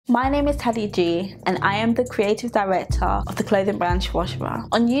My name is Tadii and I am the creative director of the clothing brand Shwashwa.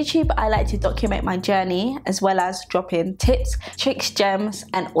 On YouTube, I like to document my journey as well as drop in tips, tricks, gems,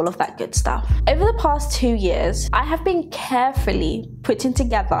 and all of that good stuff. Over the past 2 years, I have been carefully putting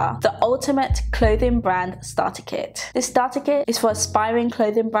together the ultimate clothing brand starter kit. This starter kit is for aspiring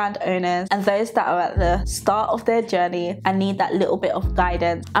clothing brand owners and those that are at the start of their journey and need that little bit of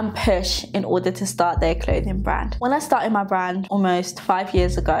guidance and push in order to start their clothing brand. When I started my brand almost 5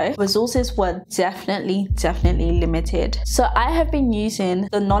 years ago, resources were definitely limited. So I have been using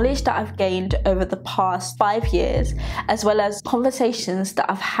the knowledge that I've gained over the past 5 years, as well as conversations that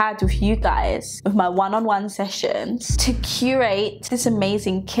I've had with you guys with my one-on-one sessions to curate this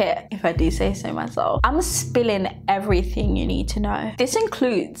amazing kit, if I do say so myself. I'm spilling everything you need to know. This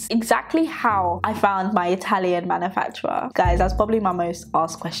includes exactly how I found my Italian manufacturer. Guys, that's probably my most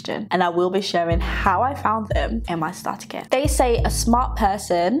asked question, and I will be sharing how I found them in my starter kit. They say a smart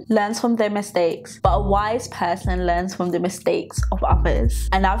person learns from their mistakes, but a wise person learns from the mistakes of others.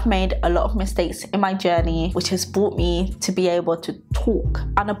 And I've made a lot of mistakes in my journey, which has brought me to be able to talk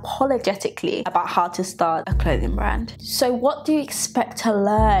unapologetically about how to start a clothing brand. So what do you expect to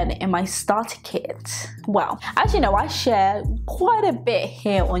learn in my starter kit? Well, as you know, I share quite a bit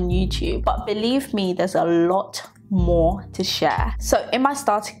here on YouTube, but believe me, there's a lot more to share. So in my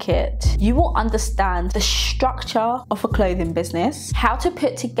starter kit, you will understand the structure of a clothing business, how to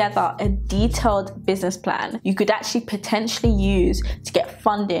put together a detailed business plan you could actually potentially use to get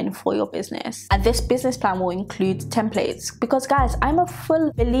funding for your business. And this business plan will include templates, because guys, I'm a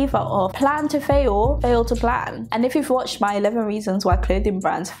full believer of plan to fail, fail to plan. And if you've watched my 11 reasons why clothing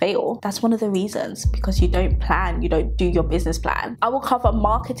brands fail, that's one of the reasons, because you don't plan, you don't do your business plan. I will cover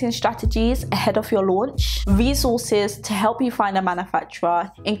marketing strategies ahead of your launch, resources to help you find a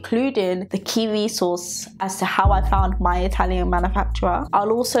manufacturer, including the key resource as to how I found my Italian manufacturer.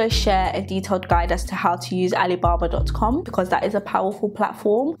 I'll also share a detailed guide as to how to use Alibaba.com, because that is a powerful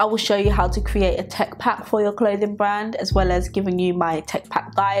platform. I will show you how to create a tech pack for your clothing brand, as well as giving you my tech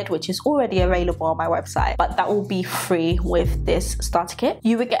pack guide, which is already available on my website, but that will be free with this starter kit.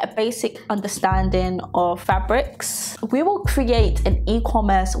 You will get a basic understanding of fabrics. We will create an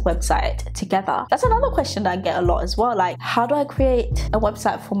e-commerce website together. That's another question that I get a lot as well, like, how do I create a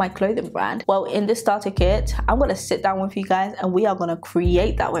website for my clothing brand? Well, in this starter kit, I'm going to sit down with you guys and we are going to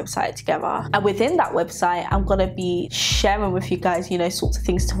create that website together. And within that website, I'm going to be sharing with you guys, you know, sorts of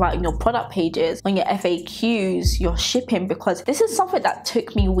things to write on your product pages, on your FAQs, your shipping, because this is something that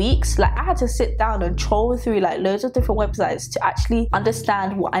took me weeks. Like, I had to sit down and troll through like loads of different websites to actually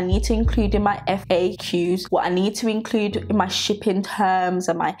understand what I need to include in my FAQs, what I need to include in my shipping terms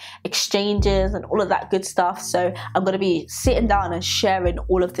and my exchanges and all of that good stuff. So I'm going to be sitting down and sharing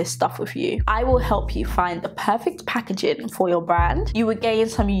all of this stuff with you. I will help you find the perfect packaging for your brand. You will gain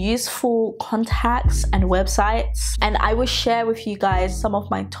some useful contacts and websites, and I will share with you guys some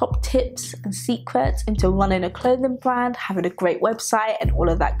of my top tips and secrets into running a clothing brand, having a great website, and all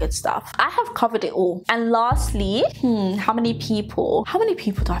of that good stuff. I have covered it all. And lastly, how many people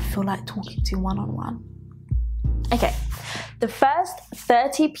do I feel like talking to one-on-one? Okay, the first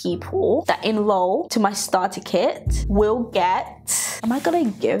 30 people that enroll to my starter kit will get, am I gonna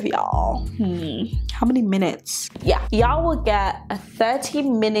give y'all, how many minutes? Yeah, y'all will get a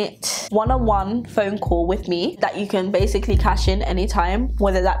 30-minute one-on-one phone call with me that you can basically cash in anytime,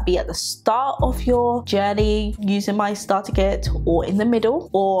 whether that be at the start of your journey using my starter kit, or in the middle,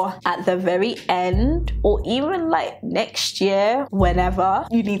 or at the very end, or even like next year. Whenever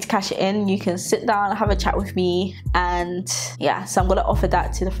you need to cash it in, you can sit down, have a chat with me. And yeah, so I'm gonna offer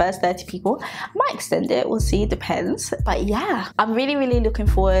that to the first 30 people. I might extend it, we'll see, it depends. But yeah, I'm really looking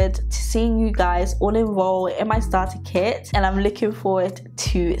forward to seeing you guys all enroll in my starter kit, and I'm looking forward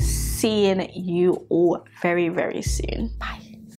to seeing you all very soon. Bye.